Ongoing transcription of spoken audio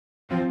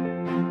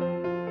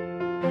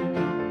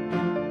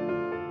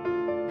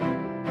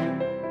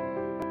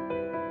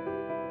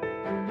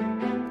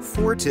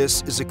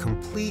Fortis is a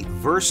complete,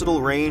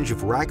 versatile range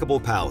of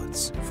rackable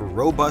pallets for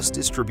robust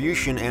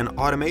distribution and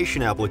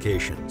automation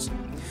applications.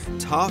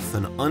 Tough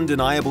and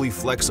undeniably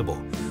flexible,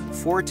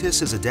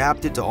 Fortis is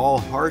adapted to all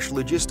harsh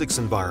logistics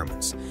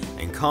environments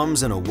and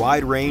comes in a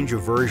wide range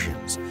of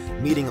versions,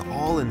 meeting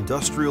all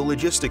industrial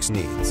logistics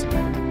needs.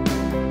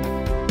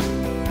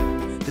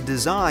 The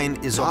design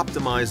is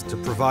optimized to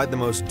provide the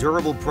most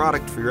durable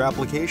product for your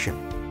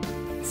application.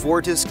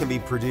 Fortis can be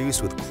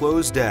produced with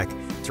closed deck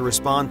to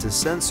respond to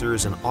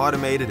sensors and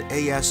automated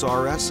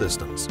ASRS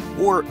systems,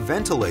 or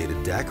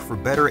ventilated deck for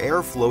better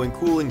airflow in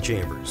cooling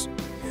chambers.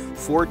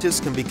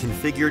 Fortis can be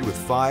configured with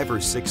 5 or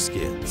 6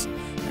 skids,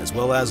 as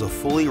well as a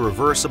fully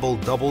reversible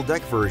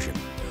double-deck version,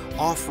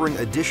 offering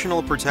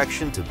additional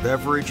protection to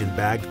beverage and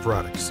bagged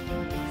products.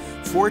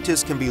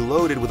 Fortis can be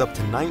loaded with up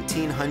to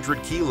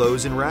 1,900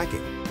 kilos in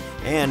racking,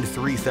 and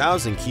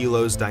 3,000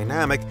 kilos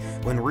dynamic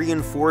when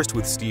reinforced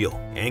with steel,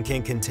 and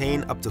can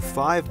contain up to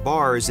 5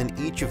 bars in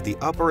each of the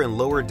upper and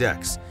lower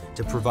decks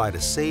to provide a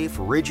safe,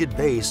 rigid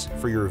base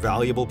for your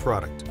valuable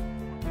product.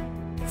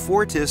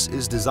 Fortis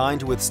is designed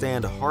to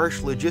withstand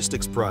harsh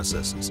logistics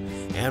processes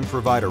and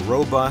provide a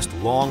robust,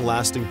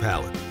 long-lasting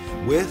pallet,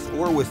 with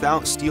or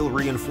without steel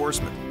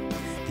reinforcement.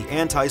 The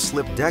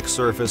anti-slip deck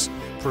surface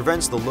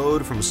prevents the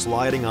load from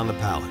sliding on the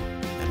pallet,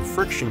 and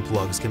friction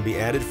plugs can be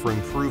added for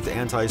improved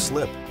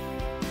anti-slip.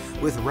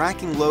 With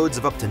racking loads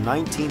of up to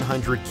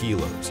 1,900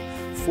 kilos,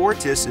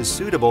 Fortis is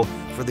suitable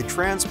for the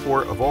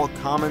transport of all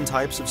common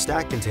types of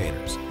stack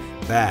containers,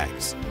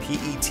 bags,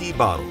 PET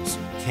bottles,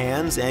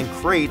 cans, and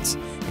crates,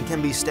 and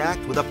can be stacked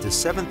with up to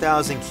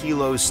 7,000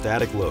 kilos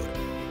static load.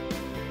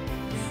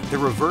 The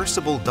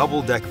reversible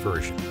double-deck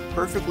version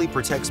perfectly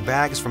protects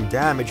bags from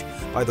damage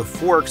by the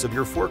forks of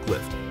your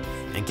forklift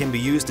and can be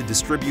used to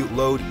distribute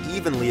load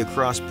evenly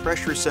across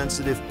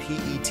pressure-sensitive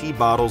PET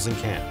bottles and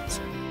cans.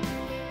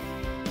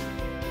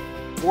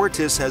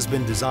 Fortis has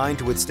been designed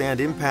to withstand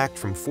impact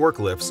from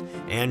forklifts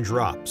and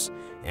drops,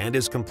 and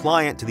is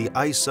compliant to the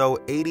ISO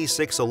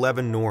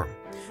 8611 norm,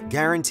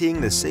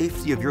 guaranteeing the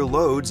safety of your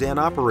loads and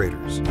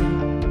operators.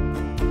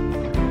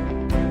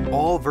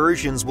 All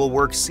versions will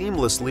work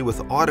seamlessly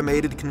with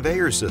automated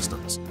conveyor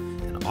systems,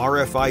 and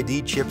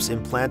RFID chips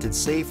implanted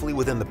safely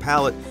within the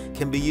pallet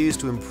can be used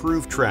to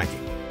improve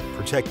tracking,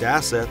 protect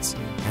assets,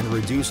 and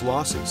reduce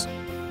losses.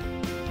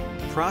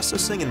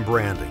 Processing and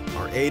branding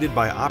are aided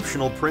by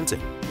optional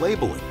printing,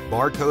 labeling,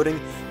 barcoding,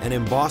 and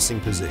embossing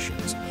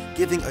positions,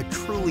 giving a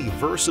truly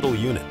versatile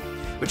unit,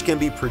 which can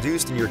be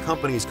produced in your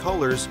company's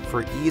colors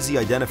for easy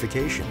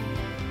identification.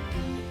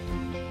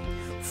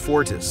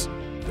 Fortis,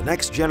 the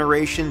next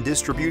generation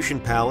distribution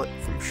pallet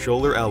from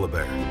Schoeller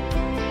Allibert.